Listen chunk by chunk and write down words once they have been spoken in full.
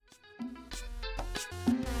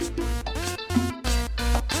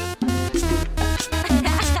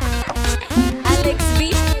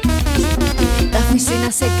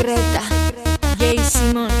secreta, Jay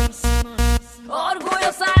Simón.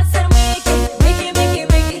 Orgullosa de ser Mickey, Mickey,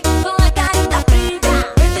 Mickey, con la carita pretty,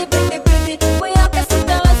 pretty, pretty, pretty. Cuidado que si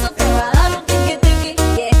te beso te va a dar un tiki tiki.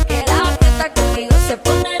 Y es que la que está conmigo se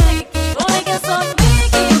pone Ricky. Hoy que soy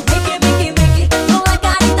Mickey, Mickey, Mickey, Mickey, con la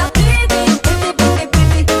carita pretty, pretty, pretty,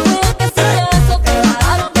 pretty. Cuidado que si te beso te va a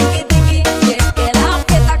dar un tiki tiki. Y es que la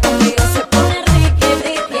que está conmigo se pone Ricky,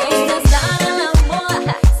 Ricky. Me gusta estar en la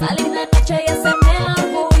moda, salir de noche y hacerme la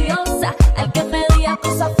orgullosa. Al que me diga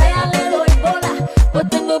cosas feas le doy bola, pues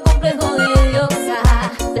tengo complejo de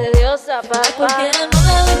diosa, papá. Porque no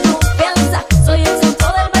le doy confianza, soy el centro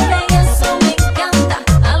del baile y eso me encanta.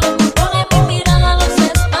 A los montones mi mirada los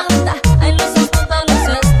espanta, ay los espanta, los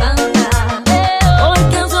espanta. Hoy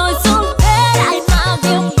que soy soltera y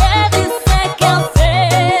nadie me dice qué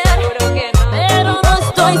hacer, pero no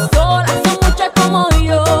estoy sola, son muchas como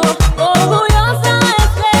yo. Orgullosa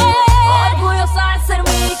de ser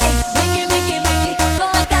Mickey, Mickey, Mickey, Mickey, con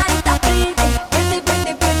la carita pretty, pretty,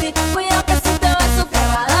 pretty, pretty. Cuidado que si te beso te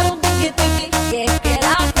va a dar un tiki tiki. Y es que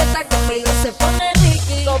la que está conmigo se pone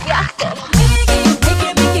Ricky. Copiaste. Mickey,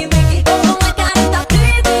 Mickey, Mickey, Mickey, con la carita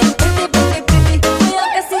pretty, pretty, pretty, pretty. Cuidado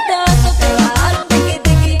que si te beso te va a dar un tiki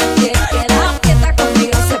tiki. Y es que la que está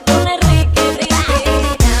conmigo se pone Ricky, Ricky.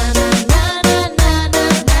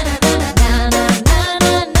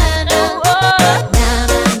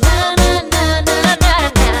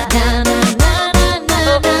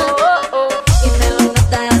 Y me lo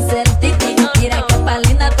nota hacer titi. Mira que pa'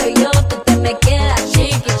 linda estoy yo, tú te me quedas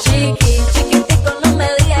chiqui, chiqui. Chiquitico, no me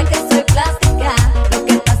digas que soy plástica. Lo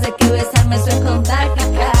que pasa es que besarme eso es contar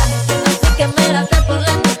caca. No sé qué me la trae por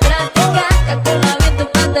la práctica. Calcula bien tu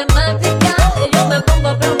matemática y yo me pongo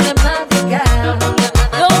problemática.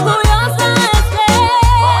 Orgullosa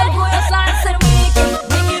de ser Mickey,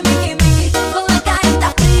 Mickey, Mickey, Mickey, con la carita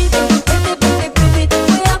pretty, pretty, pretty, pretty.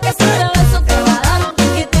 Cuidado que si te beso te va a dar un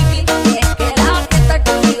tiki tiki. Y es que la que está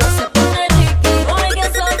conmigo se pone Ricky. Hoy que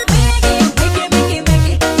soy Mickey, Mickey,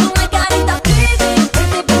 Mickey, con la carita pretty,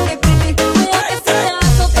 pretty, pretty, pretty. Cuidado que si te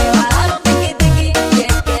beso te va a dar un tiki tiki. Y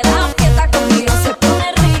es que la que está conmigo se pone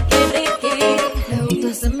Ricky, Ricky. Me gusta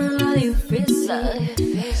hacerme la difícil,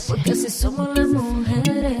 porque así somos las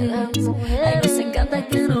mujeres. Ay, nos encanta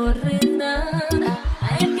que nos rindan.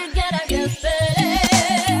 Ay, el que quiera que espere.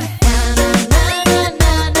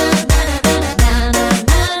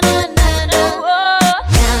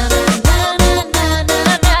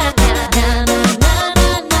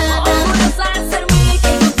 Orgullosa de ser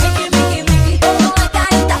Mickey, Mickey, Mickey, Mickey, con la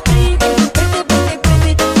carita pretty, pretty, pretty,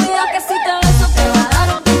 pretty. Cuidado que si te beso te va a dar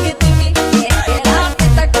un tiki tiki. Y es que la que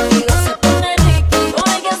está conmigo se pone Ricky.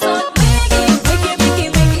 Hoy que soy Mickey, Mickey,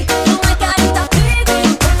 Mickey, con la carita pretty,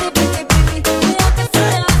 pretty, pretty, pretty. Cuidado que si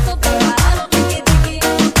te beso te va a dar un tiki tiki.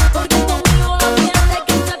 Porque conmigo la pierde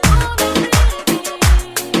que se pone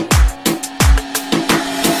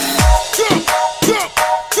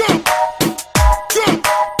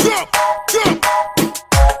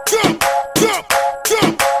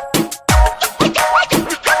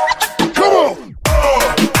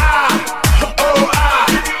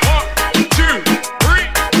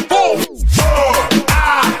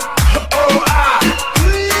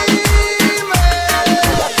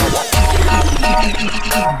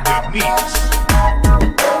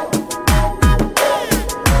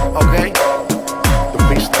Okay, the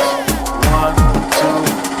business. 1, 2,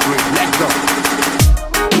 3, let's go.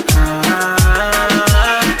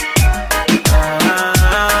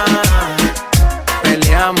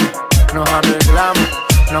 Peleamos, nos arreglamos,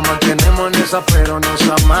 nos mantenemos en esa, pero nos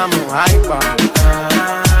amamos. Ay, vamos.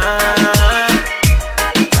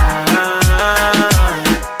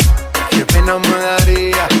 Qué pena me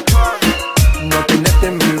daría no tenerte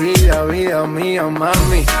en mi vida, vida mía,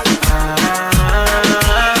 mami.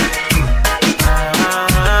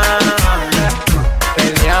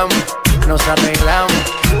 Peleamos, nos arreglamos,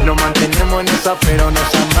 nos mantenemos en esa, pero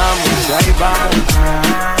nos amamos. Y ahí vamos.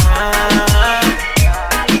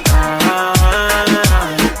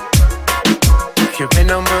 Qué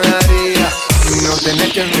pena me daría no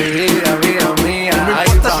tenerte en mi vida, vida mía. No me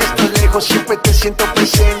importa si estás lejos, siempre te siento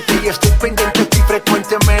presente y estoy pendiente de ti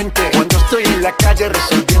frecuentemente. Cuando estoy en la calle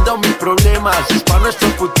resolviendo mis problemas, es para nuestro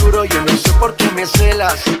futuro, yo no sé por qué me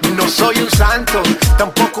celas. No soy un santo,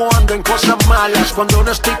 tampoco ando en cosas malas. Cuando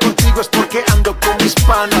no estoy contigo es porque ando con mis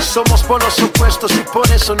panas. Somos polos opuestos y por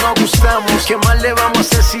eso nos gustamos. ¿Qué más le vamos a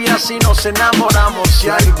hacer si así nos enamoramos? Y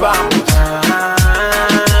ahí vamos.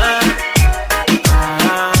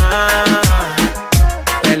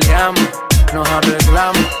 Peleamos, nos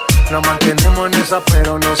arreglamos, nos mantenemos en esa,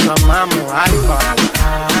 pero nos amamos. Ahí vamos.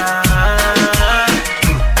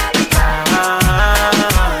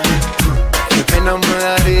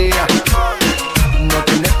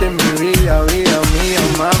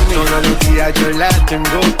 Todos los días yo la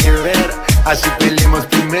tengo que ver. Así peleemos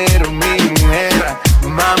primero, mi mujer.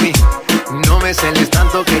 Mami, no me celes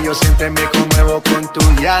tanto que yo siempre me conmuevo con tu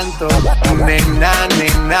llanto. Nena,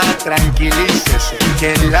 nena, tranquilícese,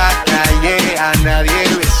 que en la calle a nadie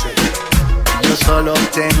bese. Yo solo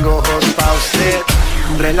tengo ojos pa' usted.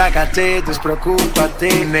 Relájate,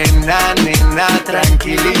 despreocúpate. Nena, nena,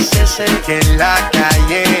 tranquilícese, que en la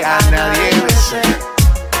calle a nadie bese.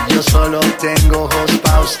 Yo solo tengo ojos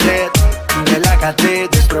pa' usted. Relájate,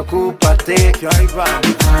 despreocúpate, que ahí va.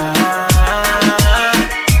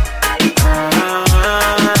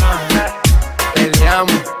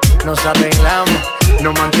 Peleamos, nos arreglamos,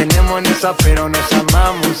 nos mantenemos en esa, pero nos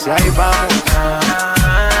amamos, y ahí vamos.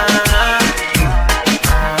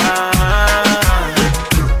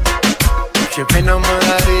 Qué pena me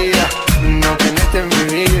daría no tenerte en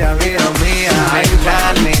mi vida, vida mía.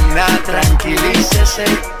 Nena, nena, tranquilícese.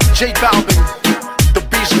 J Balvin, the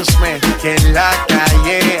businessman, que en la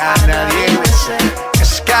calle a nadie bese.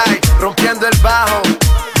 Sky, rompiendo el bajo.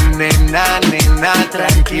 Nena, nena,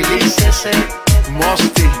 tranquilícese.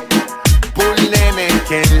 Mosty, Bull Nene,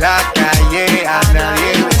 que en la calle a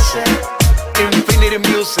nadie bese. Infinity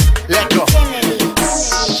Music, let's go.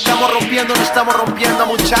 Estamos rompiendo, no estamos rompiendo,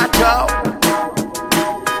 muchachos.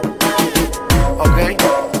 Okay,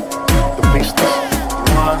 the business.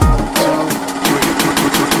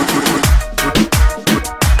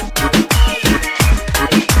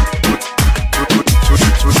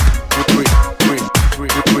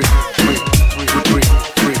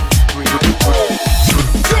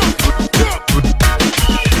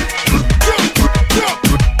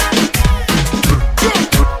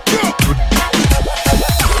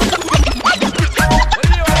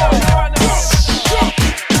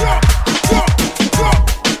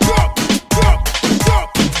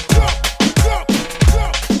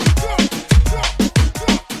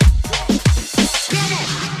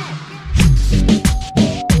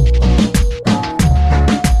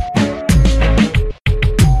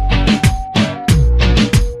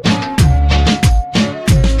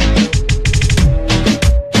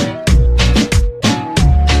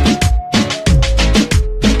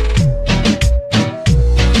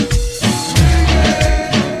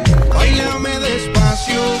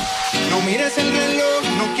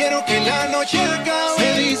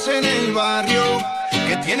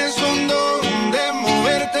 1,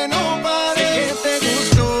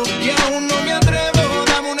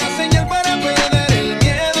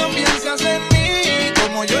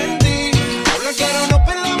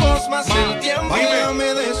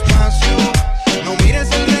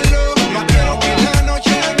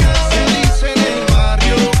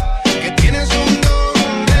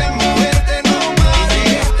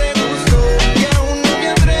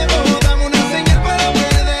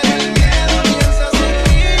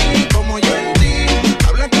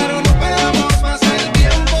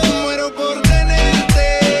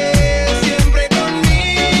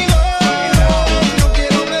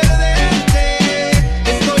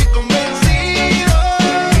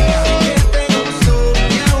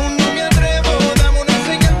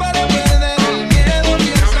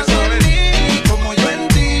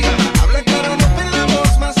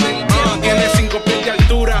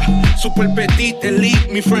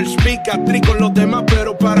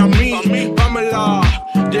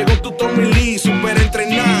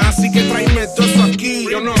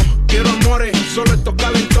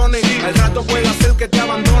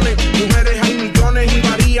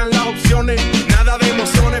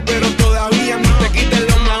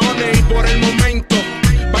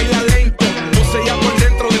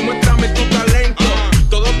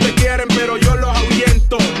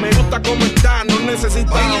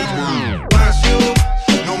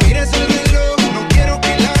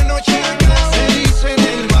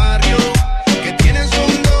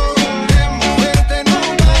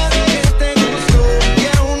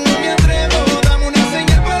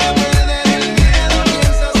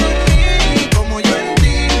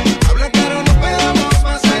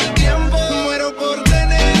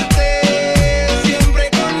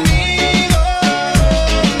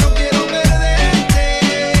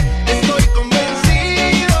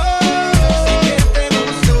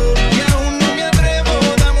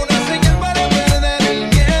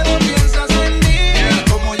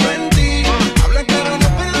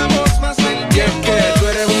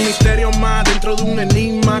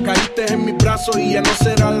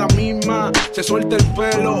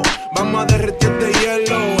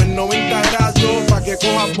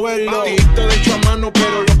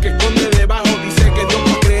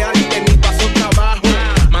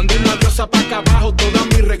 Toda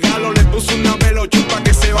mi regalo le puse una velo chupa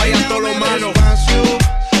que se vayan todos los malos.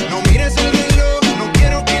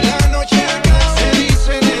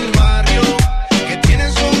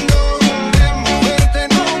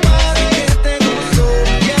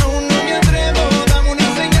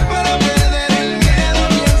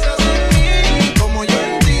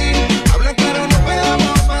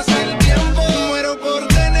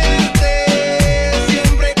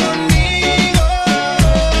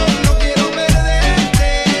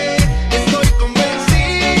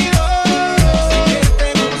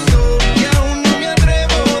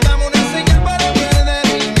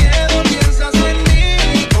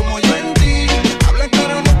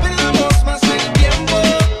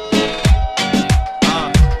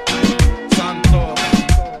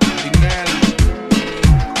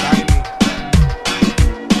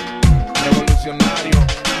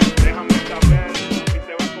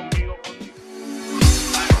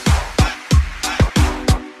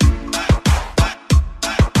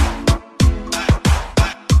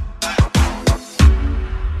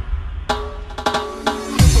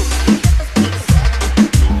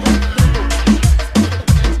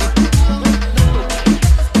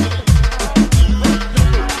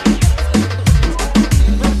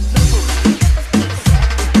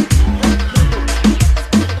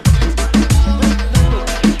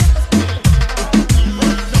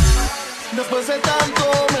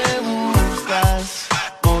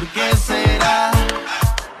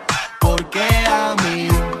 que a mí.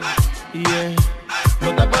 Yeah. No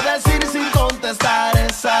te puedo decir sin contestar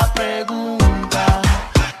esa pregunta.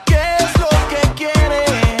 ¿Qué es lo que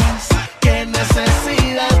quieres? ¿Qué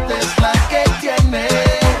necesidad es la que tienes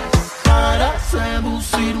para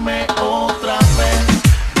seducirme otra vez?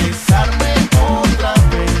 Besarme otra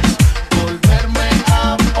vez, volverme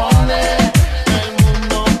a poner el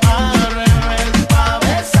mundo al revés, pa'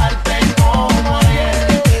 besarte como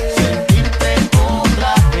ayer, sentirte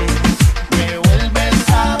otra vez, me vuelves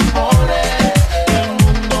a poner el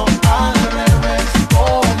mundo al revés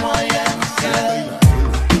como ayer.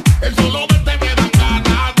 El solo verte me dan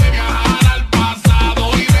ganas de viajar al pasado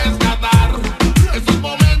y rescatar esos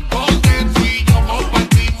momentos que tú y yo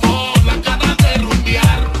compartimos, las ganas de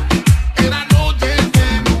rumbear. Eran noches de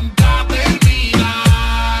nunca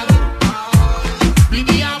terminar.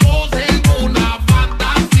 Vivíamos en una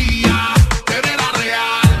fantasía, pero era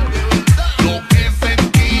real. Lo que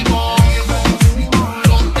sentimos,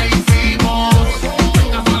 lo que hicimos. Qué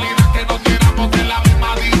casualidad que nos viéramos en la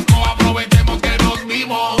misma disco. Aprovechemos que nos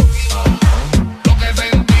vimos. Lo que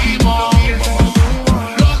sentimos,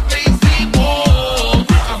 lo que hicimos.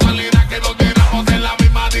 Qué casualidad que nos viéramos en la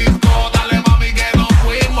misma disco. Dale mami que nos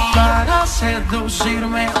fuimos. Para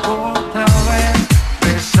seducirme otra vez,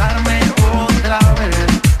 besarme otra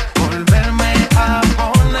vez, volverme a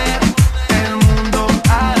poner el mundo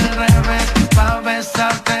al revés, pa'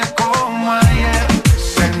 besarte como ayer,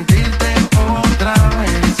 sentirte otra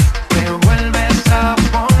vez, me vuelves a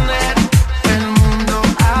poner el mundo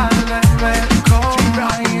al revés como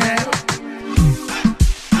ayer.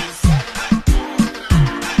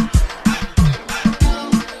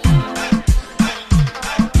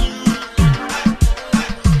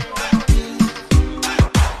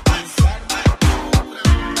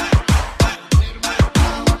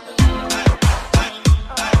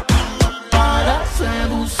 Para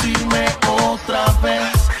seducirme otra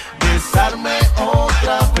vez, besarme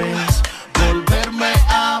otra vez, volverme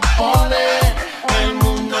a poner el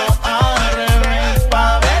mundo al revés,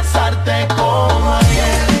 pa' besarte como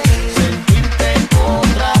ayer, sentirte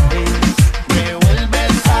otra vez, me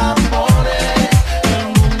vuelves a poner el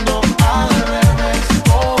mundo al revés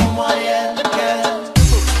como ayer.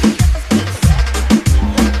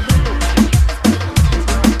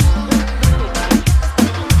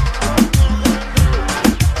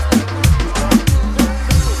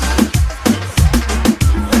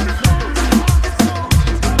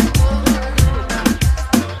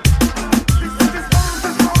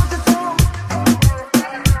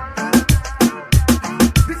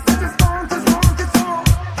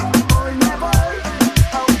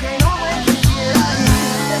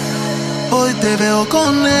 Hoy te veo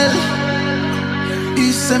con él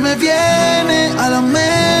y se me viene a la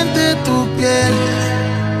mente tu piel.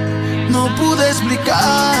 No pude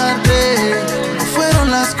explicarte, no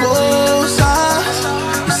fueron las cosas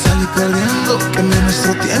y salí perdiendo, que en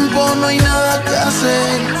nuestro tiempo no hay nada que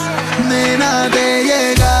hacer. Nena, te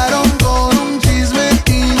llegaron con un chisme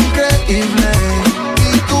increíble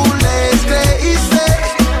y tú les creíste,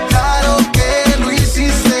 claro que lo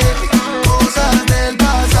hiciste. Cosas del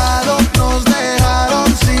pasado nos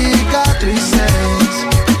dejaron cicatrices.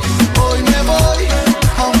 Hoy me voy,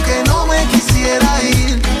 aunque no me quisiera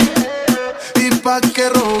ir. ¿Y pa' qué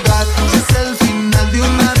rogar si es el final de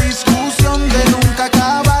una discusión de nunca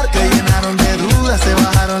acabar? Te llenaron de dudas, te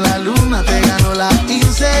bajaron la luna, te ganó la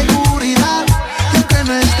inseguridad. Y aunque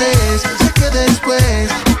no estés, sé que después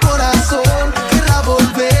tu corazón querrá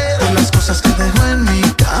volver por las cosas que dejó en mi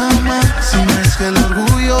cama. Si no es que el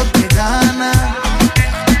orgullo te gana.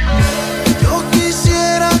 Yo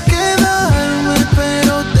quisiera quedarme,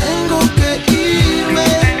 pero tengo que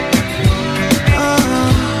irme.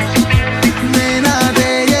 Nena,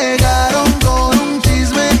 te llegaron con un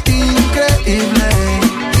chisme increíble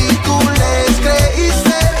y tú les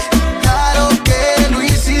creíste, claro que lo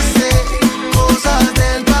hiciste. Cosas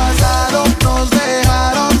del pasado nos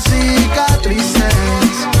dejaron cicatrices.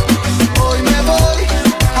 Hoy me voy,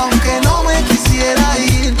 aunque no me quisiera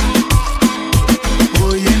ir.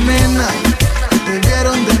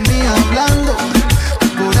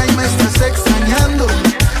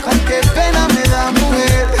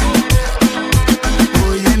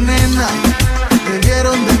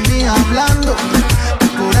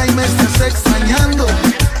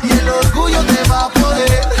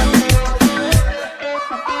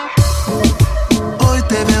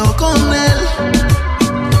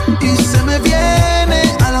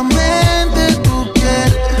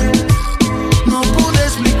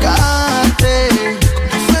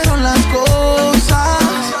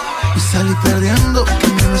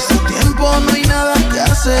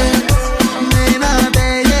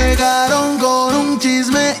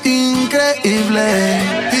 increíble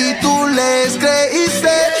y tú les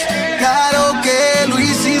creíste, claro que lo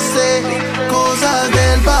hiciste. Cosas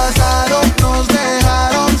del pasado nos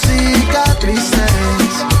dejaron cicatrices.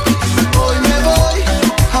 Hoy me voy,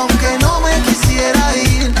 aunque no me quisiera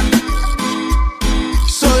ir.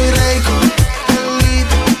 Soy Reiko, el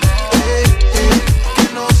líder, que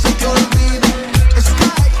no se te olvide. Sky,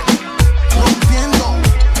 rompiendo.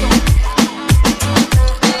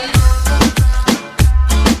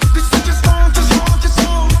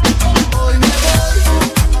 Hoy me voy,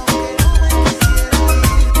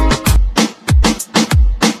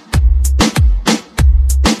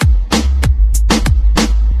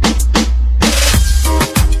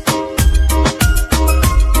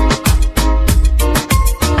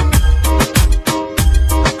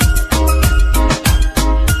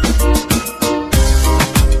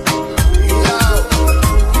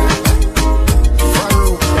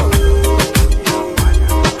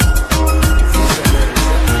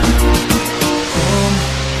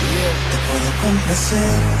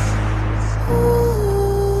 complacer.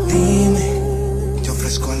 Dime, te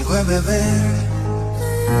ofrezco algo a beber.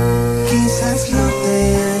 Quizás no te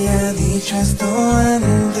haya dicho esto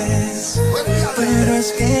antes, pero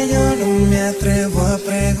es que yo no me atrevo a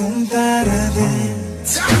preguntarte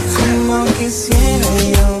cómo quisiera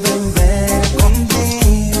yo beber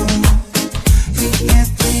contigo y que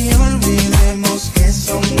te olvidemos que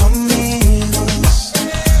somos amigos.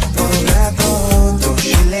 Por un rato, tú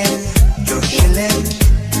chillen, yo chillen,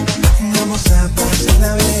 vamos a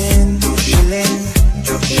pasarla bien. Tú chillen,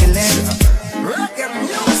 yo chillen.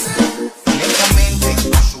 Lentamente,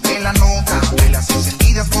 sube la nota, velas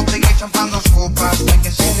encendidas, botella y champán, dos copas. No hay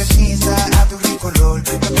que se resista a tu rico olor.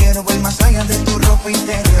 Yo quiero ver más allá de tu ropa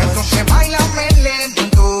interior. Entonces bailame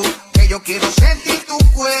lento, que yo quiero sentir tu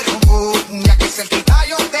cuerpo. Ya que cerquita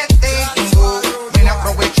yo te tengo, ven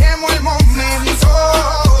aprovechemos el momento.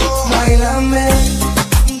 Bailame,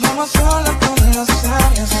 vamos sola con los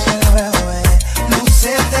labios, bebé.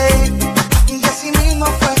 Lúcete, y así mismo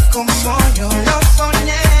fue como yo lo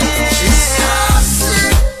soñé.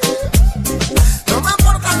 No me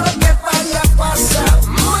importa lo que vaya a pasar,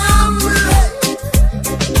 mami,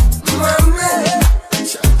 mami.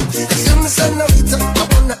 Dime, señorita, I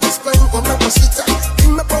wanna explain una cosita.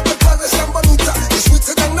 Dime por qué tú eres tan bonita. You're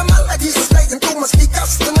sweeter than the melody, so stay and tú me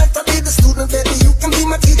speakers. Tonight I'll be the student, baby, you can be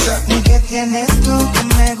my teacher. ¿Y qué tienes tú que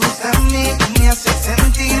me gusta a mí? Que me hace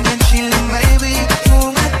sentir bien chilling, baby.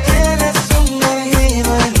 Tú me tienes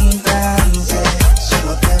sumergido en un trance.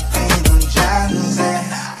 Solo te pido un chance,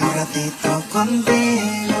 un ratito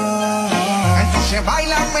contigo. Entonces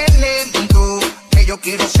bailame lento, que yo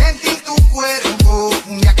quiero sentir tu cuerpo.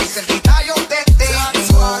 Ya que cerquita yo te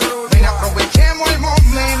tengo, ven aprovechemos el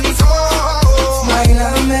momento.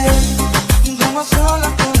 Bailame, vamos sola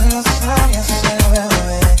con los labios,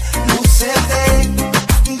 bebé. Lúcete,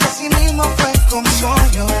 y así mismo fue como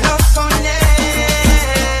yo lo soñé.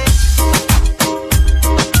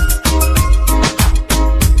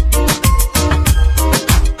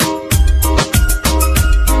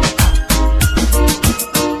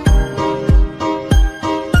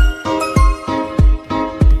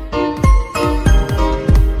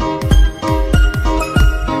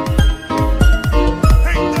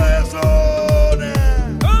 Gente de zona.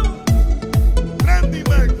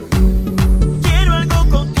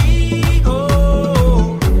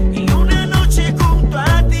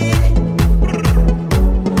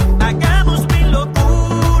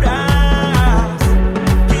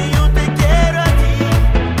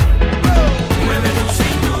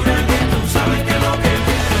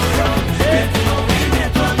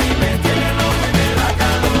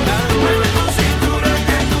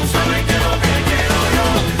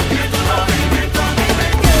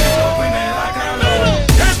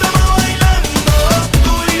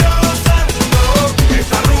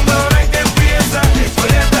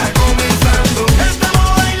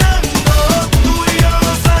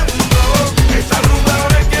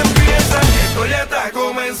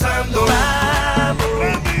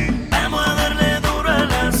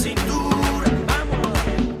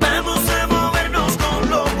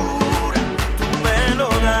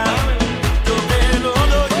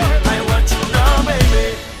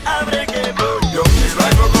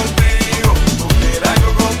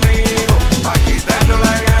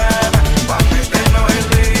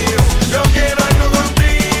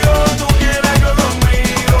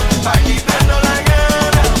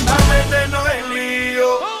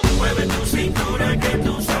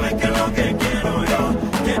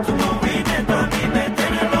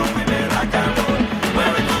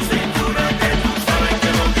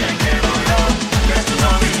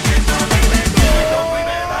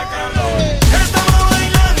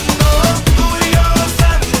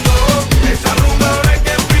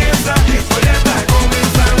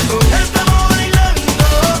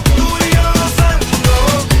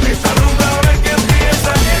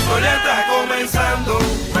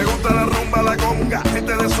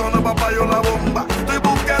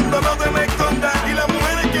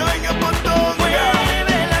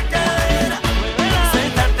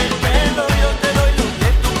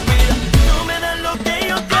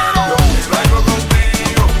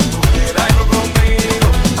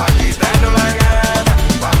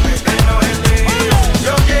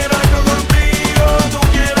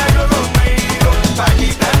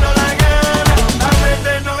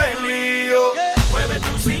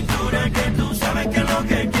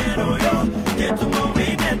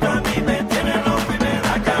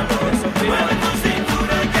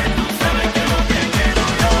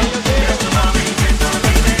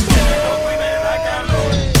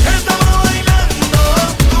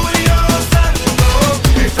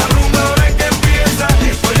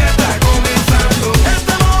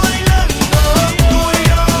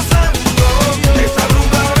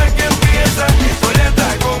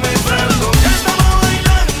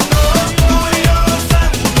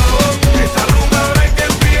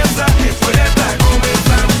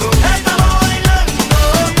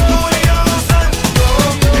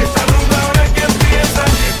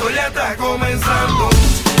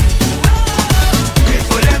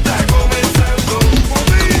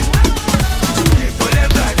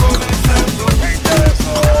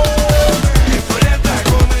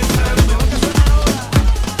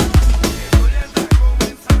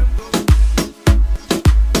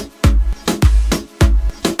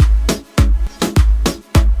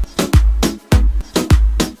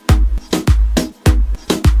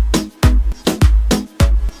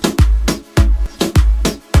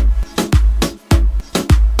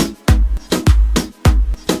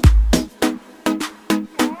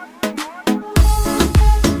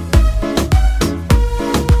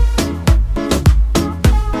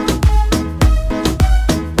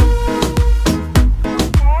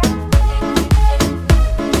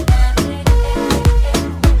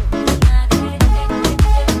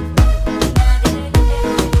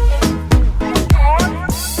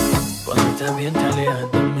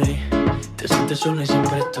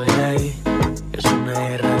 una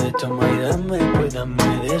guerra de toma y dame, pues dame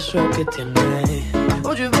de eso que tienes.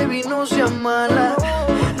 Oye, baby, no seas mala,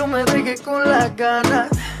 no me dejes con las ganas.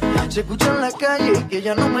 Se escucha en la calle que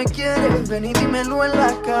ya no me quieres, ven y dímelo en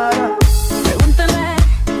la cara. Pregúntale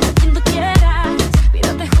a quien tú quieras,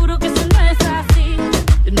 pero te juro que eso no es así.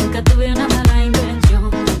 Yo nunca tuve una mala intención,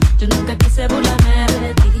 yo nunca quise burlarme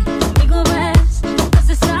de ti. Conmigo ves, nunca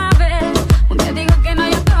se sabe, un día digo que no,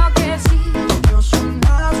 yo creo que sí. Yo soy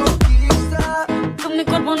masoquista, Con mi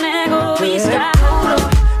cuerpo un egoísta.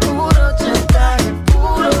 puro chantaje,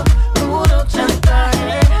 puro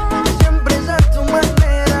chantaje. Siempre es a tu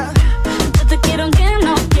manera. Yo te quiero aunque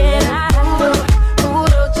no quieras.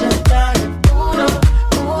 Puro chantaje,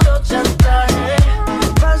 puro chantaje.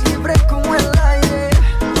 Vas libre como el aire.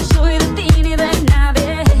 No soy de ti ni de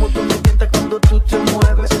nadie. Como tú me tientas cuando tú te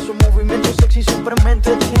mueves. Esos movimientos sexy siempre me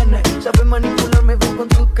entretiene. Sabes manipularme bien con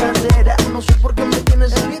tu cadera. No sé por qué me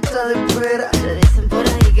tienes en lista de espera. Te dicen por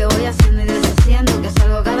ahí que voy haciendo y deshaciendo, que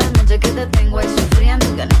salgo cada noche que te tengo ahí sufriendo,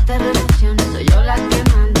 que en esta relación soy yo la que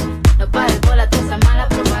mando. No pares por la esa mala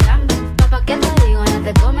propaganda. Papá, ¿qué te digo? No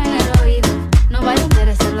te comen el oído. No vaya a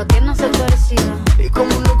interesar lo que no se te ha parecido. Y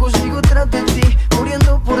como un loco sigo tras de ti,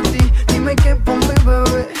 muriendo por ti. Dime qué ponme,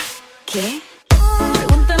 bebé. ¿Qué?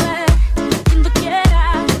 Pregúntale a quien tú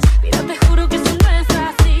quieras, pero te juro que eso no es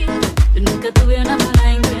así. Yo nunca tuve una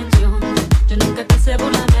mala intención, yo nunca quise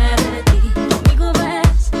burlarme de ti. Conmigo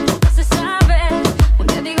ves, nunca se sabe, un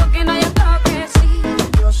día digo que no, yo creo que sí.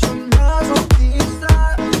 Yo soy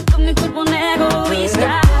masoquista, Con mi cuerpo un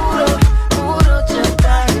egoísta. puro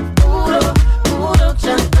chantaje, puro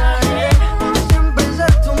chantaje. Siempre es a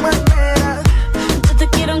tu manera. Yo te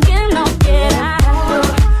quiero aunque no quieras.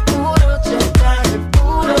 Puro chantaje,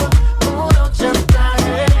 puro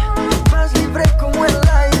chantaje. Más libre como el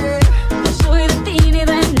aire. No soy de ti ni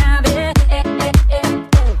de nadie.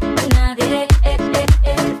 Nadie.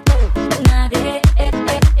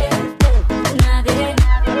 Nadie.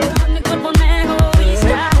 Con mi cuerpo un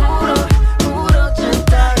egoísta. Puro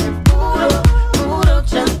chantaje, puro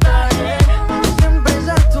chantaje. Siempre es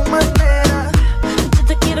a tu manera. Yo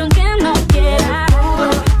te quiero aunque no quieras.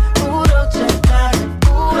 Puro chantaje,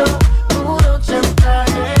 puro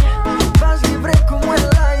chantaje. Vas libre como el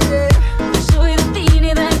aire. No soy de ti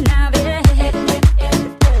ni de nadie.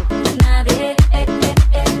 Nadie.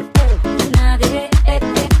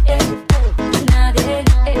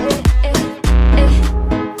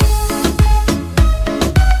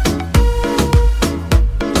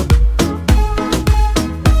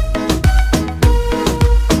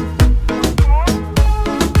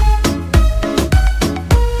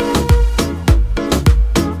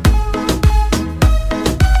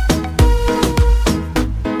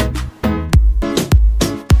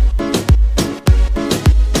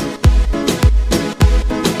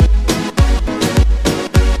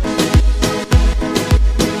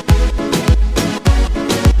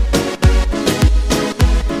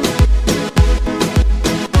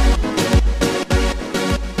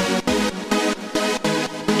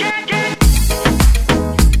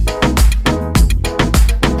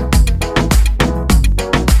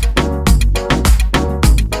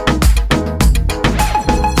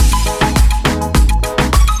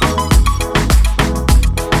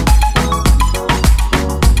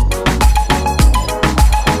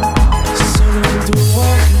 Solo en tu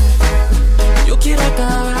boca yo quiero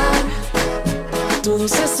acabar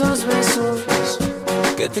todos esos besos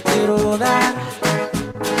que te quiero dar.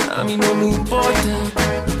 A mí no me importa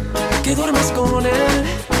que duermas con él,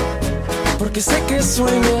 porque sé que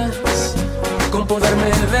sueñas con poderme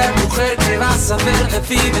ver. Mujer, ¿qué vas a hacer?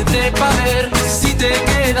 Decídete pa' ver si te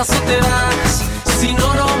quedas o te vas. Si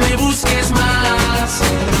no, no me busques más.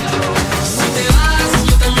 Si te vas,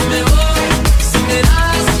 yo también me voy. Si me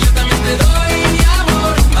das, yo también te doy mi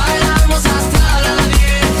amor. Bailamos hasta las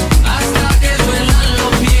 10, hasta que duelan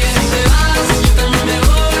los pies. Si te vas, yo también me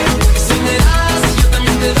voy. Si me das, yo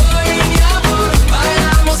también te doy mi amor.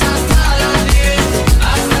 Bailamos hasta las 10,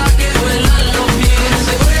 hasta que duelan los pies.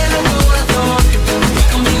 Te duele el corazón y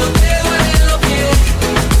conmigo te duelen los pies.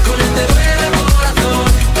 Con él te duele el corazón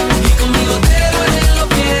y conmigo te duelen los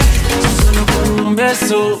pies. Solo con un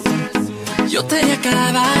beso yo te haré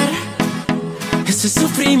acabar ese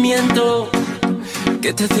sufrimiento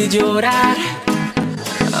que te hace llorar.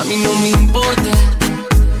 A mí no me importa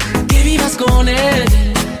que vivas con él,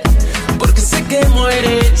 porque sé que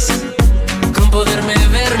mueres con poderme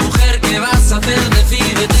ver. Mujer, ¿qué vas a hacer?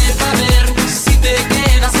 Decídete pa' ver si te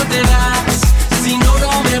quedas o te vas. Si no,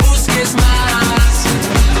 no me busques más.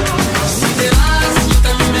 Si te vas, yo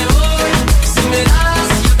también me voy. Si me das,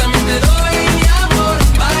 yo también te doy mi amor.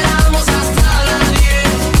 Bailamos hasta las 10,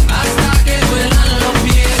 hasta que duelan los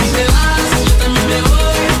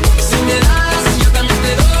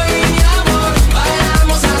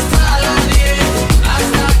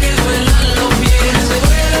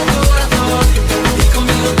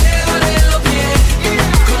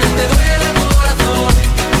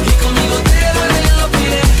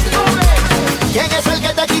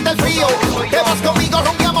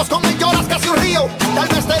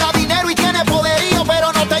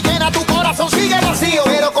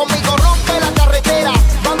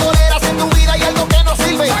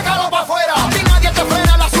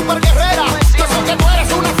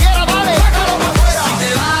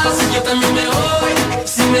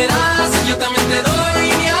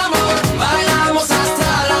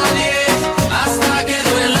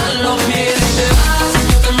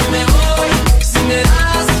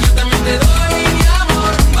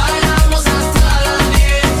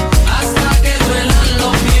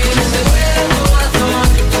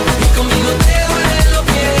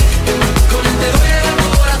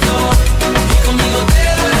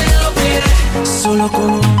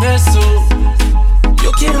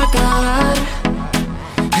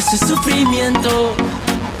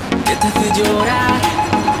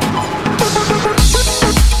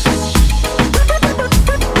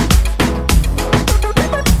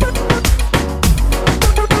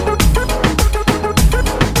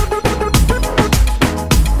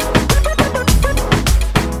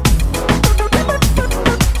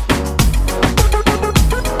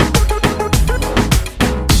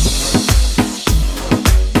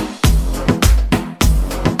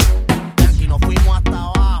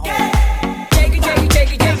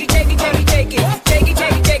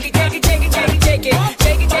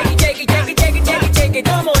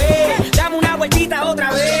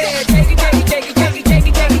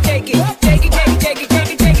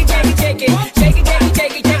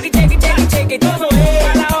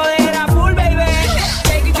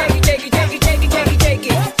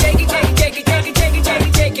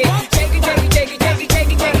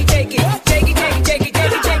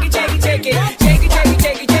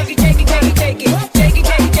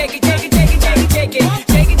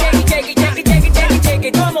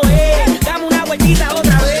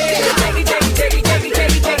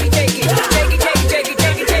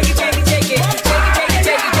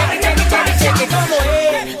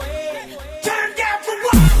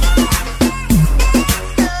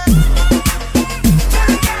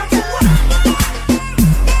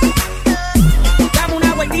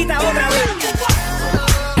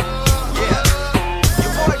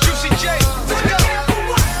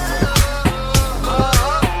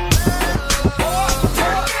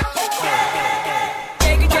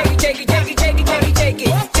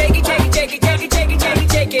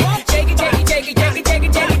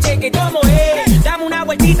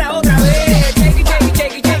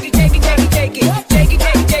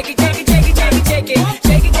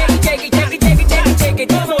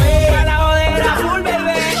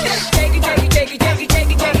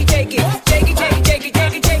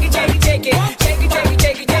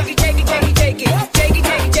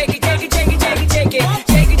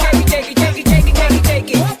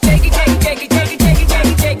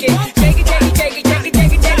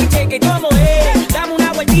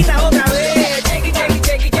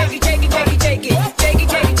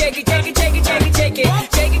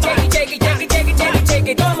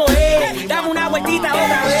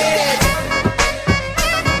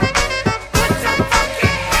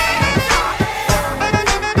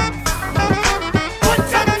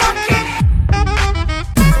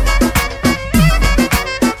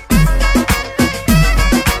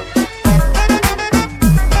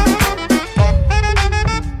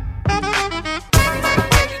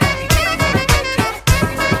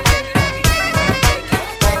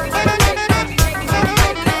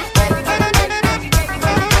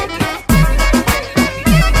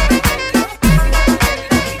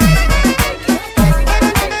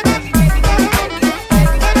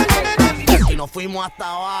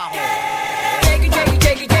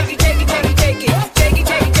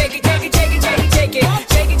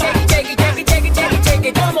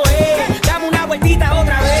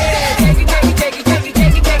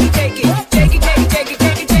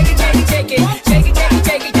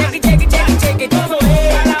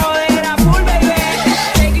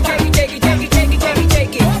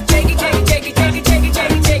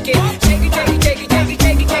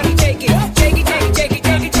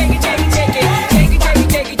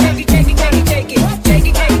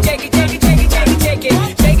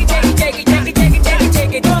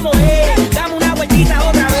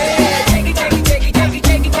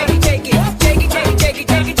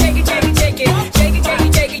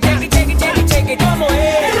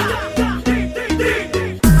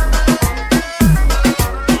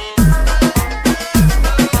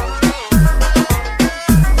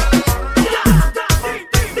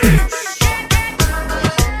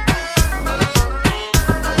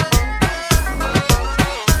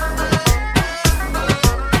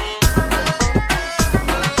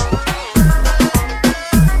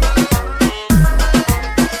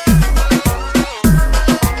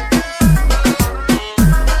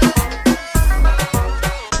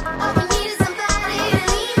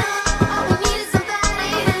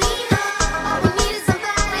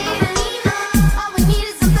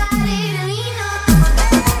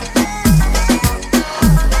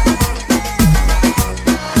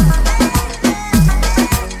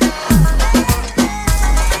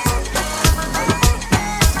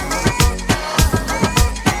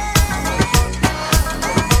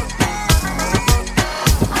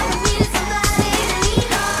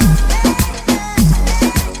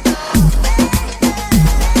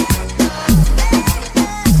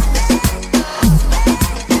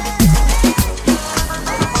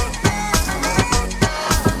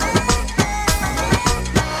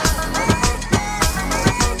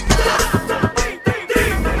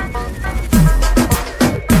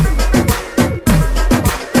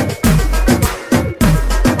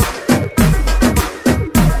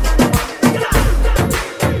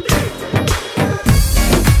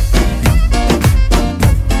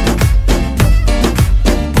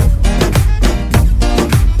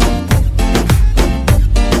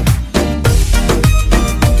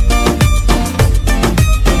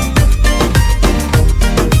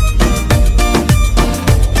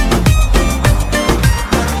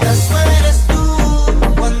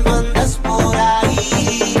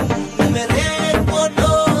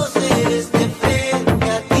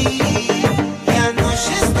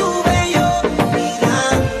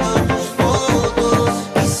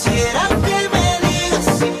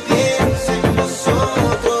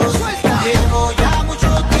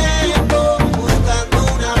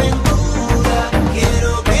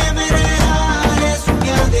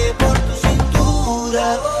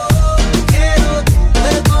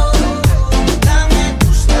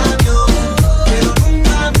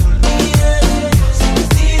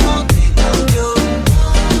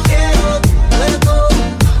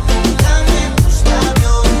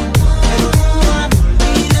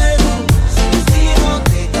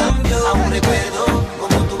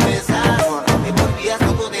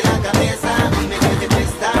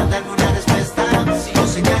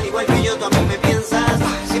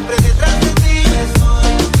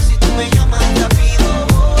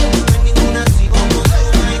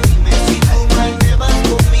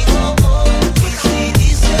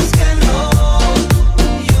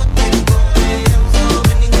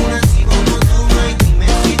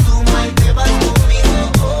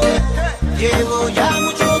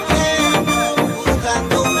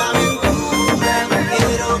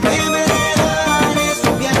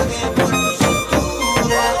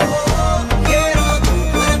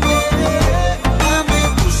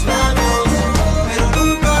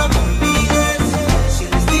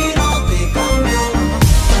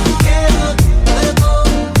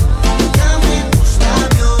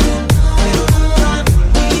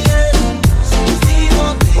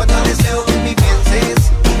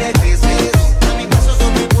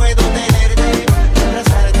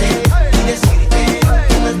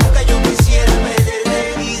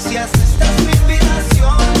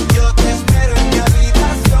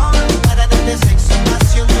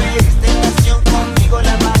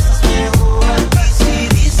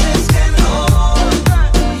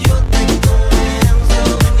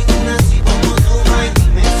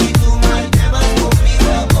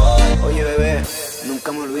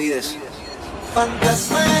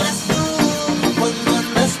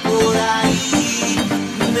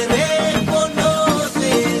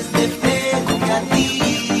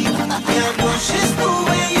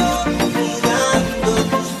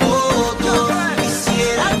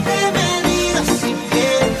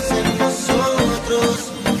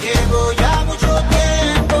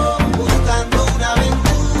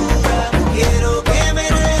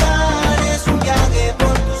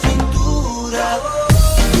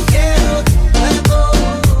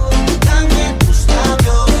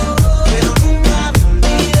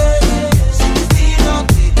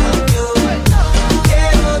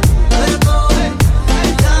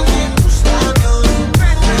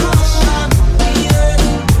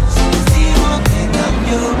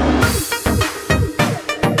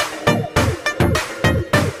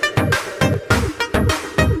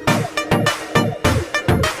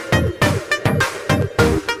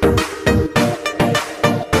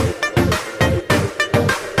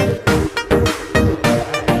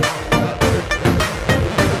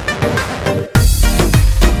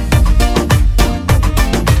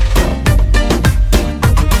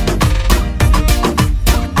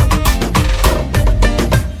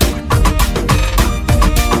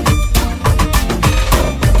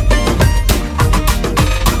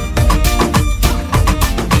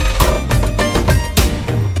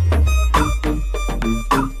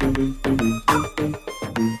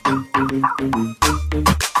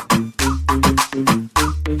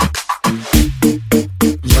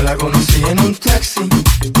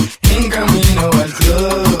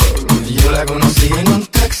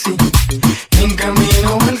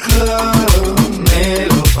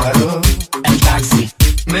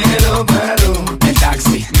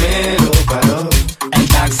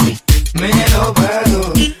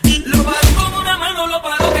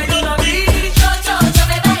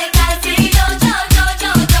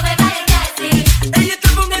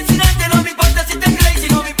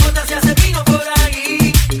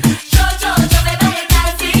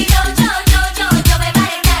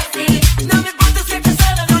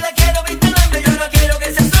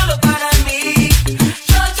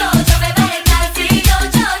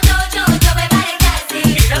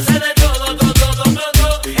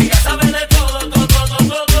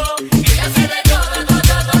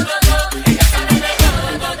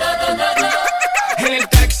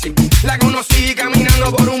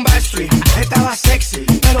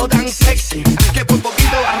pelo tan sexy que por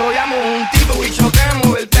poquito arrollamos un tipo y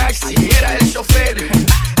chocamos el taxi. Era el chofer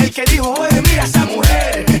el que dijo, oye, mira esa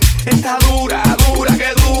mujer, está dura, dura,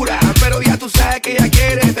 que dura. Pero ya tú sabes que ella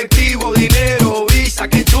quiere efectivo, dinero, visa,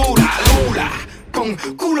 que chula, lula, con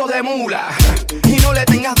culo de mula. Y no le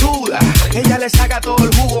tengas duda, ella le saca todo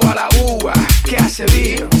el jugo a la uva. Que hace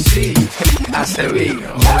vino, sí, hace vino.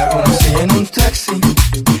 Yo la conocí en un taxi,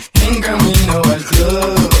 en camino al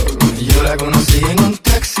club. Yo la conocí en un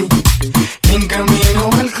taxi, en camino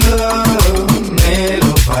al club. Me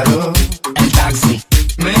lo paró el taxi,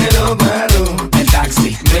 me lo paró el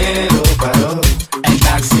taxi, me lo paró el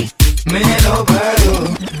taxi, me lo paró.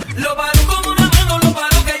 Lo paró con una mano, lo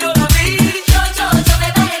paró que yo la vi. Yo me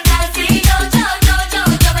paré el taxi, yo me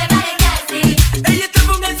paré el taxi. Ella está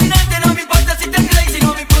con accidente, no me importa si te crazy,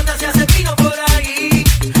 no me importa si hace vino por ahí.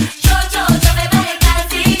 Yo me paré el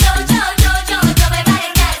taxi, yo me paré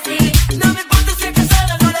el taxi. No me importa si es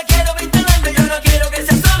casada, no la quiero vinculando, yo no quiero que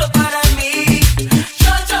sea solo para mí.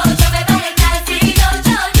 Yo me paré el taxi, yo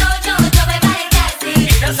me paré el taxi.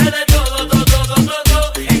 Ella sabe de todo, todo.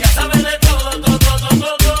 Ella sabe de todo, todo.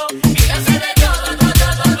 Ella sabe de todo,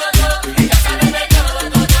 ella sabe de todo.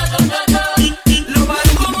 Lo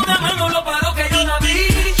paró con una mano, lo paró que yo la vi.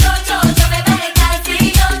 Yo me paré el taxi,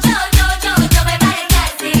 yo me paré el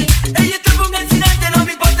taxi. Ella está con accidente, no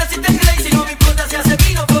me importa si te crazy, no me importa si hace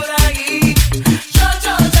vino por ahí.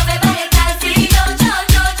 Yo me paré el taxi, yo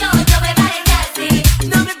me paré el taxi.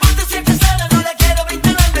 No me importa si es casada, no la quiero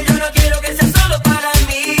vinculando, yo no quiero que sea solo para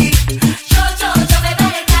mí. Yo me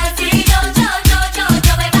paré el taxi, yo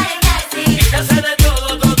me paré el taxi. Ella sabe de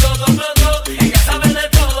todo, todo. Ella sabe de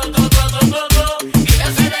todo, todo. Ella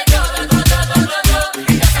sabe de todo,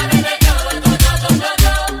 ella sabe de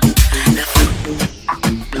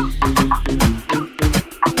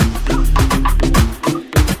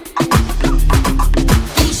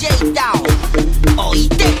DJ Down,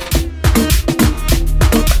 oíste.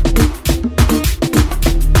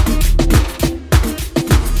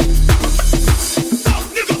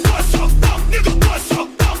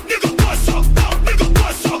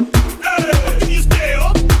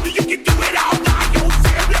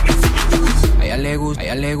 A ella le gusta, a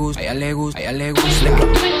ella le gusta, a ella le gusta, a ella le gusta.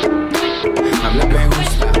 A mí me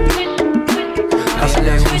gusta, a ella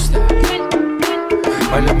le gusta,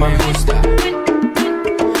 a ella me gusta,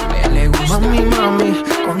 a ella le gusta. Mami,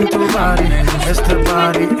 con tu body, este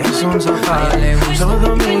party es un safari.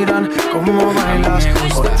 Todos miran cómo bailas,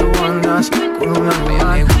 por tú andas con un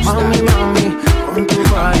animal. Mami, con tu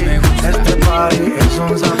body, este party es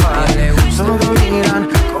un safari. Todos miran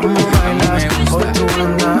cómo bailas, por tú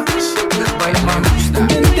andas. Baila, mami,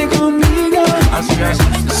 vente conmigo, así es,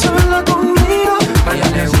 sola conmigo. Baila,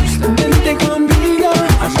 vente conmigo,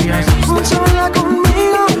 así es, sola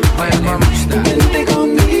conmigo. Baila, vente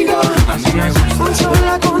conmigo, así es,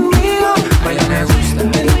 sola conmigo. Baila,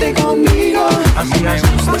 vente conmigo, así es,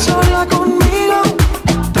 sola conmigo.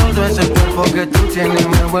 Todo ese cuerpo que tú tienes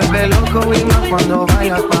me vuelve loco y más cuando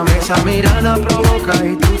bailas pa' mí. Esa mirada provoca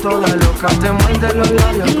y tú toda loca te muerdes los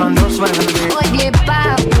labios cuando suena el beat. Oye,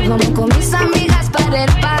 papi, vamos con mis amigas para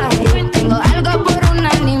el party. Tengo algo por un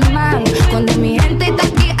animal. Cuando mi gente está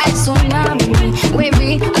aquí hay tsunami.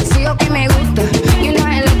 Baby, así o que me gusta. You know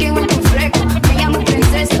I like it when tú fresco. Me llamo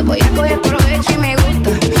princesa, voy a coger provecho y me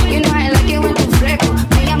gusta. You know I like it when tú fresco.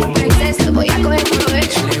 Me llamo princesa, voy a coger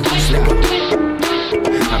provecho.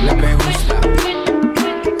 A mí me gusta,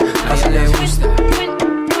 a ella le gusta,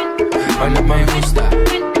 a ella me gusta,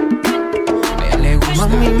 a ella le gusta.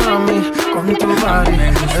 Mami, con tu body,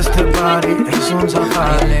 este party es un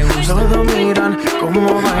safari. Todos miran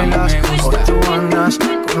cómo bailas, por tú andas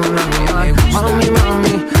con un animal.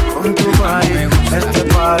 Mami, con tu body, este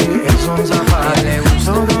party es un safari.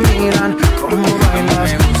 Todos miran cómo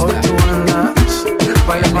bailas, por tú andas.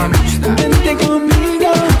 Baila, mami, vente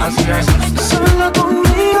conmigo, así es, sola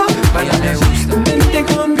conmigo. Baila, vente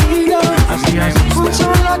conmigo, así es,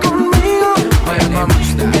 sola conmigo. Baila, mami,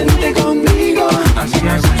 vente conmigo, así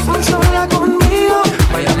es, sola conmigo.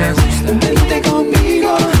 Baila, vente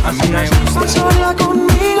conmigo, así es, sola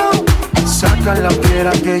conmigo. Saca la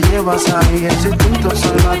piedra que llevas ahí, ese instinto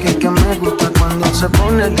salvaje que me gusta cuando se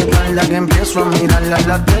pone de espalda, que empiezo a mirarla,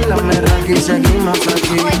 la tela me rasga y seguimos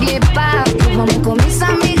aquí. Oye, papi, vamos con mis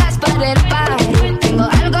amigas para el party. Tengo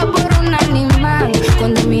algo por un animal.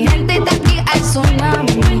 Cuando mi gente está aquí hay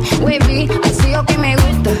tsunami. Baby, así o que me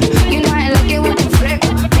gusta. You know I like it when tú fresco.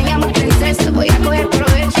 Me llamo princesa, voy a coger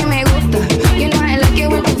provecho y me gusta. You know I like it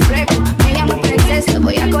when tú fresco. Me llamo princesa,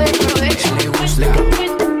 voy a coger provecho.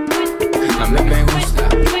 A mí me gusta,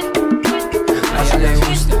 a ella le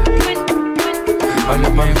gusta, a ella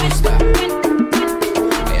me gusta,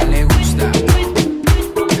 a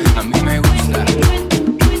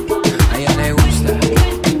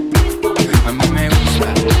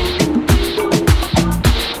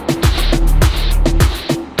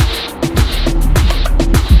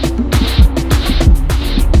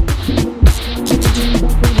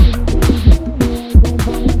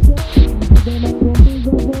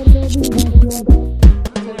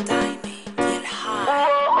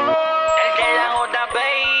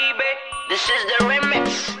This is the remix.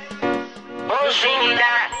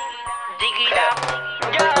 Ozuna, dig it up,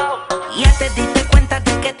 yo. Ya te diste cuenta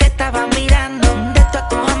de que te estaba mirando. De todas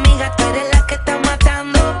tus amigas, tú eres la que está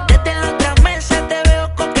matando. Desde la otra mesa te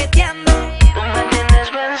veo coqueteando. Tú me tienes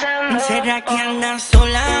pensando. ¿Será que andas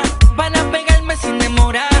sola? Van a pegarme sin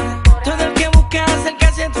demora. Todo el que busca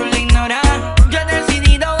acercarse tú lo ignoras. Yo he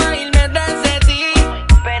decidido a irme tras de ti,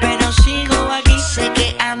 pero sigo aquí. Sé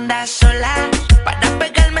que andas sola. Para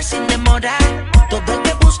pegarme sin demora. Todo el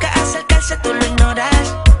que busca acercarse tú lo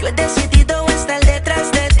ignoras. Yo he decidido estar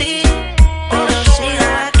detrás de ti, pero sigo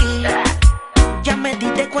aquí. Ya me di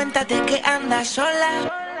de cuenta de que andas sola.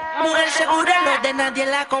 Mujer segura, lo de nadie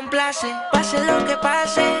la complace. Pase lo que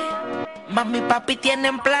pase. Mami y papi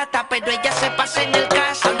tienen plata, pero ella se pasa en el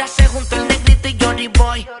caso. Ahora se juntó el negrito y Johnny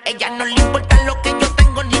Boy. Ella no le importa lo que yo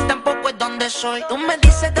tengo, ni tampoco es donde soy. Tú me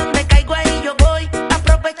dices dónde caigo, ahí yo voy.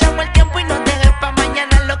 Aprovechamos el tiempo y no dejes pa'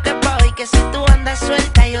 mañana lo que pa' hoy. Que si tú andas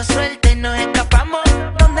suelta, yo suelta y nos escapamos.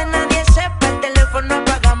 Donde nadie sepa, el teléfono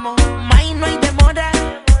apagamos. May, no hay demora,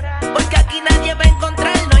 porque aquí nadie va a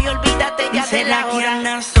encontrarnos. Y olvídate ya de la hora. ¿Será que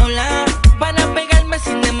andas sola? Van a pegarme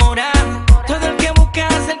sin demora. Todo el que busca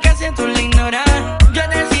acercarse tú lo ignoras. Yo he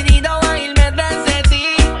decidido a irme tras de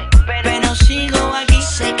ti, pero sigo aquí.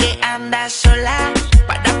 Sé que andas sola.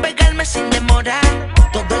 Para pegarme sin demora.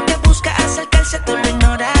 Todo el que busca acercarse tú lo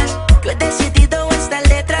ignoras. Yo he decidido estar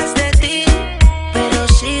detrás de ti, pero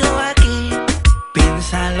sigo aquí.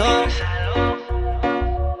 Piénsalo.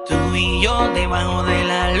 Tú y yo debajo de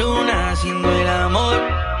la luna haciendo el amor.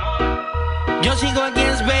 Yo sigo aquí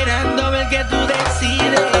esperando ver que tú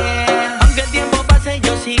decides. Aunque el tiempo pase,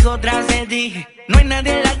 yo sigo tras de ti. No hay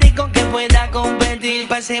nadie en la disco que pueda competir.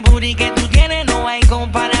 Pa' ese booty que tú tienes no hay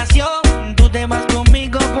comparación. Tú te vas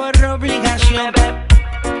conmigo por obligación.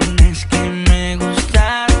 Es que me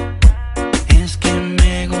gustas, es que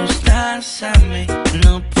me gustas a mí.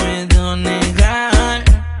 No puedo negar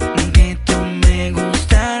que tú me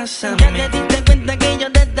gustas a mí. Ya te diste cuenta que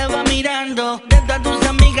yo te estaba mirando. De todas tus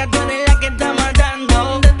amigas tú eres la que está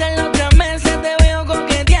matando. Desde la otra mesa te veo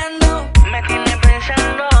coqueteando. Me tienes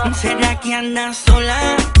pensando. ¿Será que andas sola?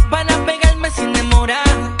 Van a pegarme sin demora.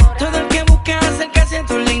 Todo el que busca acercarse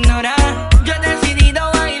tú lo ignoras. Yo he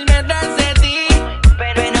decidido a irme tras de ti,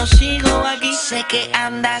 pero sigo aquí. Sé que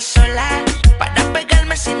andas sola. Para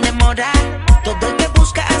pegarme sin demora. Todo el que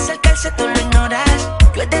busca acercarse tú lo ignoras.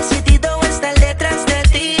 Yo he decidido estar detrás de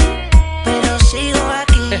ti, pero sigo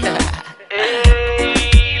aquí.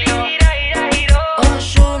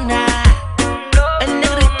 Ozuna, el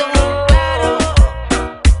negrito muy claro.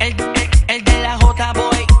 El de la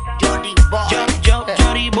J-Boy,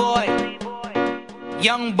 Johnny Boy,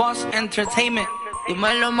 Young Boss Entertainment.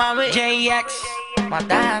 Dímelo, mami. JX,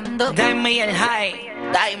 matando. Dime el high.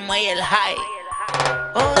 Dime el high.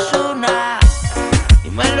 Ozuna,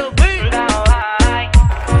 dímelo, B.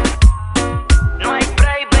 No hay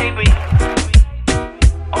break, baby.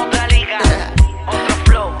 Otra liga, otro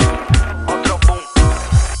flow, otro boom.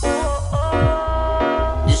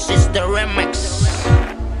 This is the remix.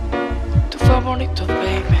 Tu favorito,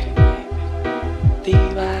 baby.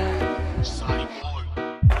 Diva.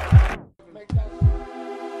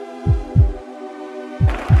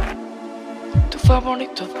 Tu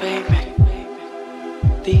favorito, baby.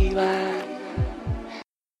 Diva.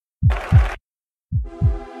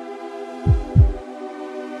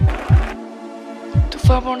 Tu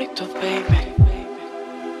favorito, baby.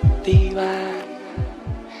 Diva.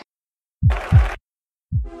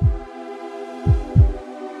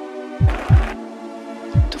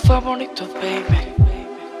 Tu favorito, baby.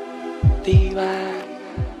 Diva.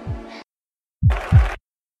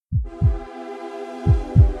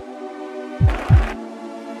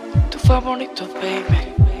 Tu favorito, baby.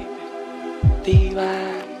 Diva.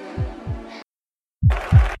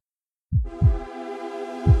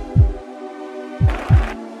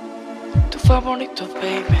 Tu favorito,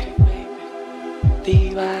 baby.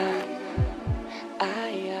 Diva.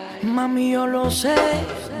 Ay, ay. Mami, yo lo sé,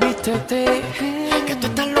 vístete, que tú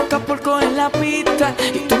estás loca por coger la pista.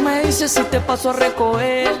 Y tú me dices si te paso a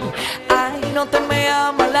recoger. Ay, no te me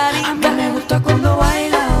ama la rica. A mí me gusta cuando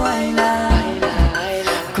baila, baila,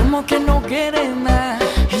 como que no quiere nada.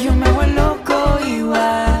 Y yo me vuelvo loco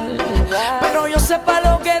igual. Pero yo sé pa'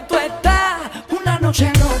 lo que tú estás. Una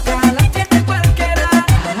noche loca, la tiene cualquiera.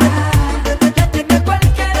 La tiene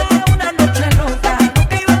cualquiera. Una noche loca, no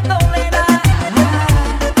que iba a doler.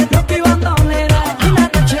 No que iba a doler. Una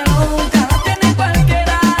noche loca, la tiene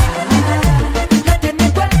cualquiera. La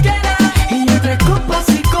tiene cualquiera. Y entre copas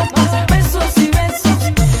y copas, besos y besos,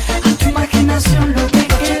 a tu imaginación lo que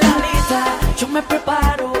queda. Yo me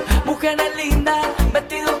preparo, mujeres lindas,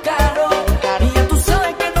 vestido caro.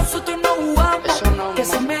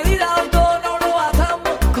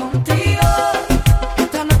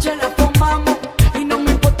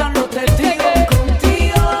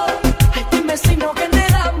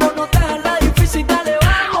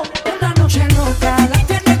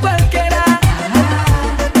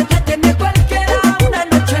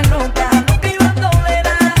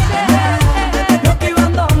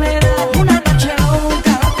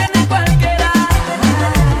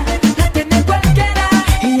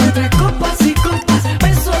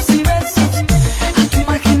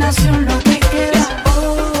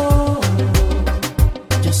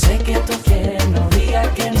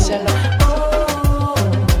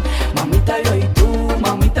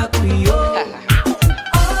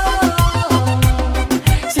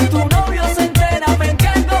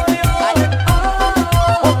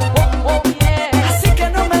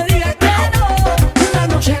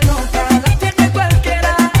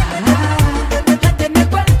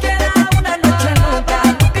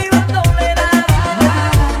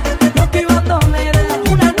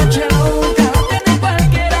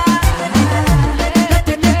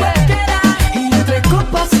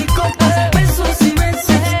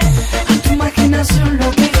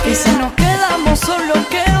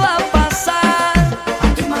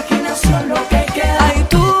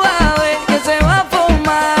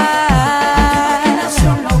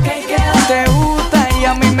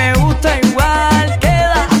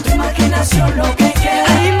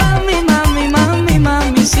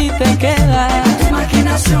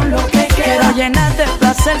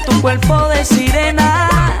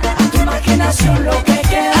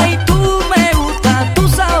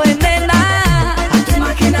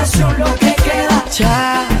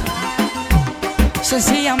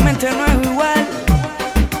 sencillamente no es igual.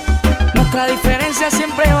 Nuestra diferencia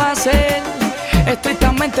siempre va a ser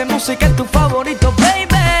estrictamente música es tu favorito, baby.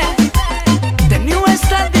 The New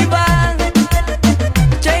Standing Band,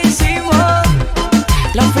 Jay-Z,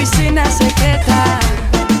 la oficina secreta.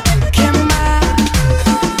 ¿Qué más?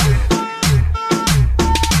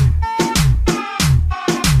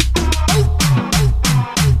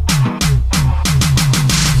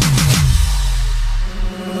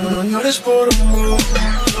 No llores por mí,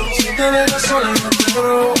 si te dejas sola yo te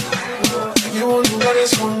lloro. Te llevo a un lugar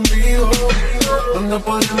escondido donde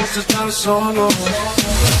podemos estar solos.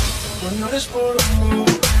 No llores por mí,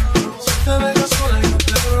 si te dejas sola yo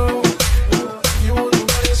te lloro. Te llevo a un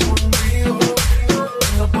lugar escondido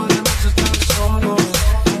donde podemos estar solos.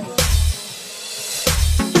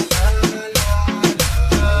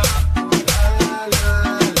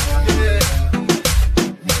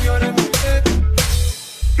 No llores mujer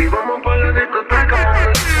y vamos para la discoteca.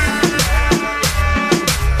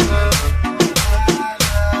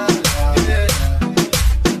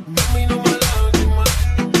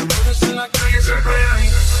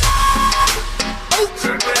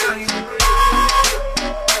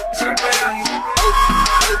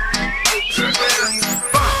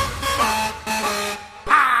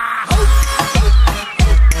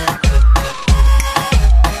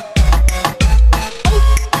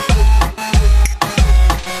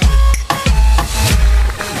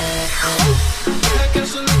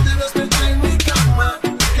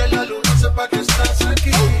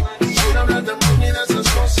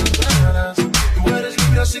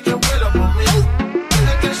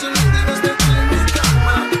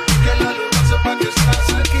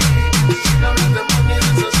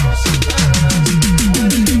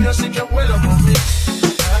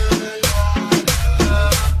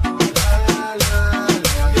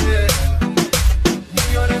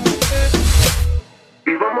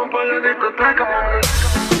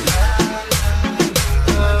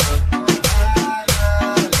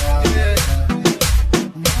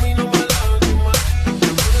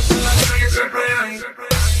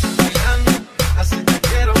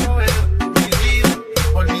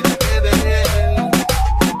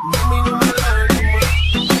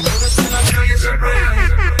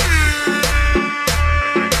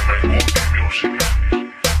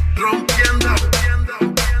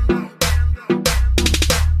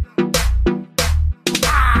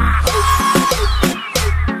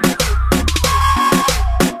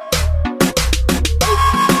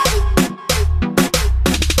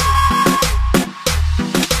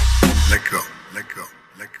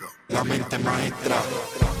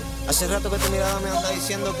 Hace rato que tu mirada me anda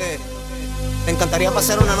diciendo que te encantaría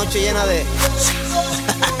pasar una noche llena de...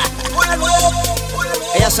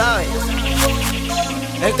 Ella sabe.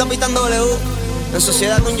 El Capitán W, en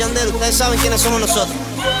sociedad con Yandel. Ustedes saben quiénes somos nosotros.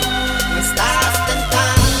 Me estás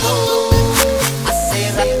tentando.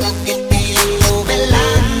 Hace rato que te ando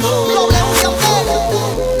velando.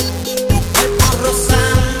 Tu cuerpo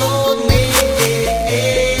rozándome.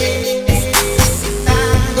 Estás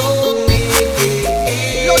excitándome.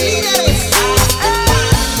 Los líderes.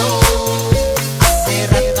 Hace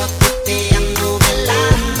rato que te ando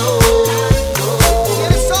velando.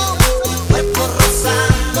 Tu cuerpo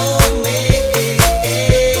rozándome.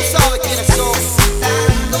 Tú sabes quiénes son.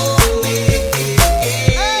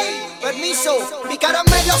 Permiso, mi cara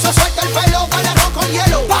en medio se suelta el pelo. Dale ron con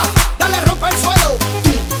hielo, pa, dale rompe el suelo.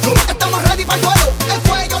 Estamos ready para el duelo. El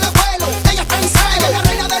cuello le vuelo, ella está en celo. La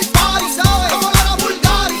reina del party, ¿sabes? Como la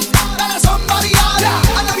Bulgari. Dale somebody, a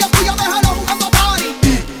la vía tuya déjalo jugando party.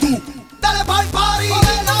 Dale pa'l party,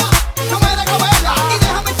 modela, no me dejo verla. Y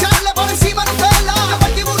déjame echarle por encima Nutella. Lleva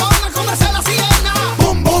el tiburón a comerse la siena.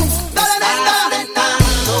 Boom, boom, dale neta.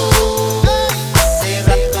 Hace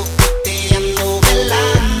rato que te ando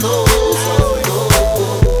velando.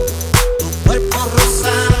 Tu cuerpo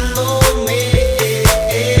rozándome.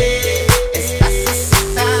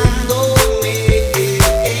 Estás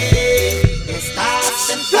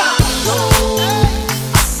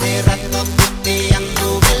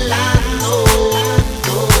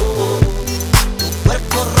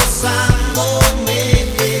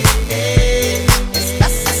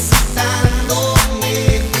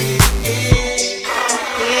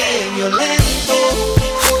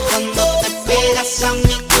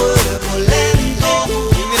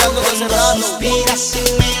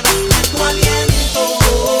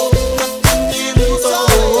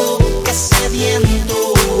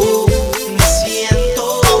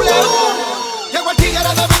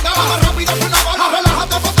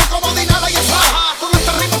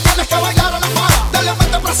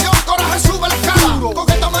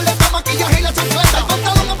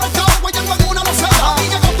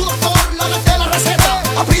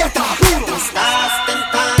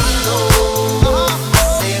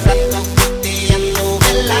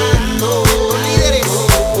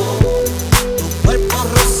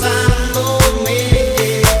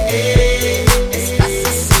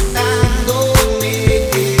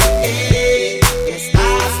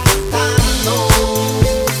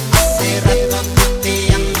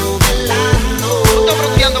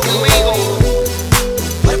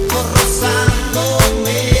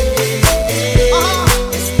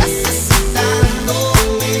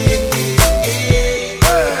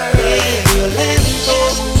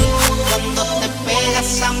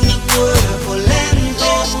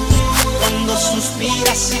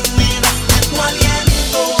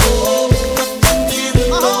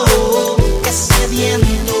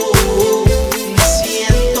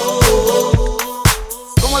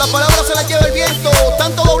la palabra se la lleva el viento.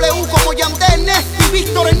 Tanto W como Yandel, Nesty,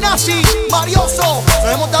 Víctor, el Nazi, Marioso.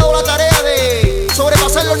 Nos hemos dado la tarea de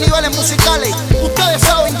sobrepasar los niveles musicales. Ustedes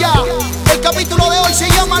saben ya, el capítulo de hoy se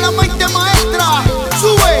llama La Mente Maestra.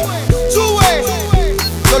 ¡Sube!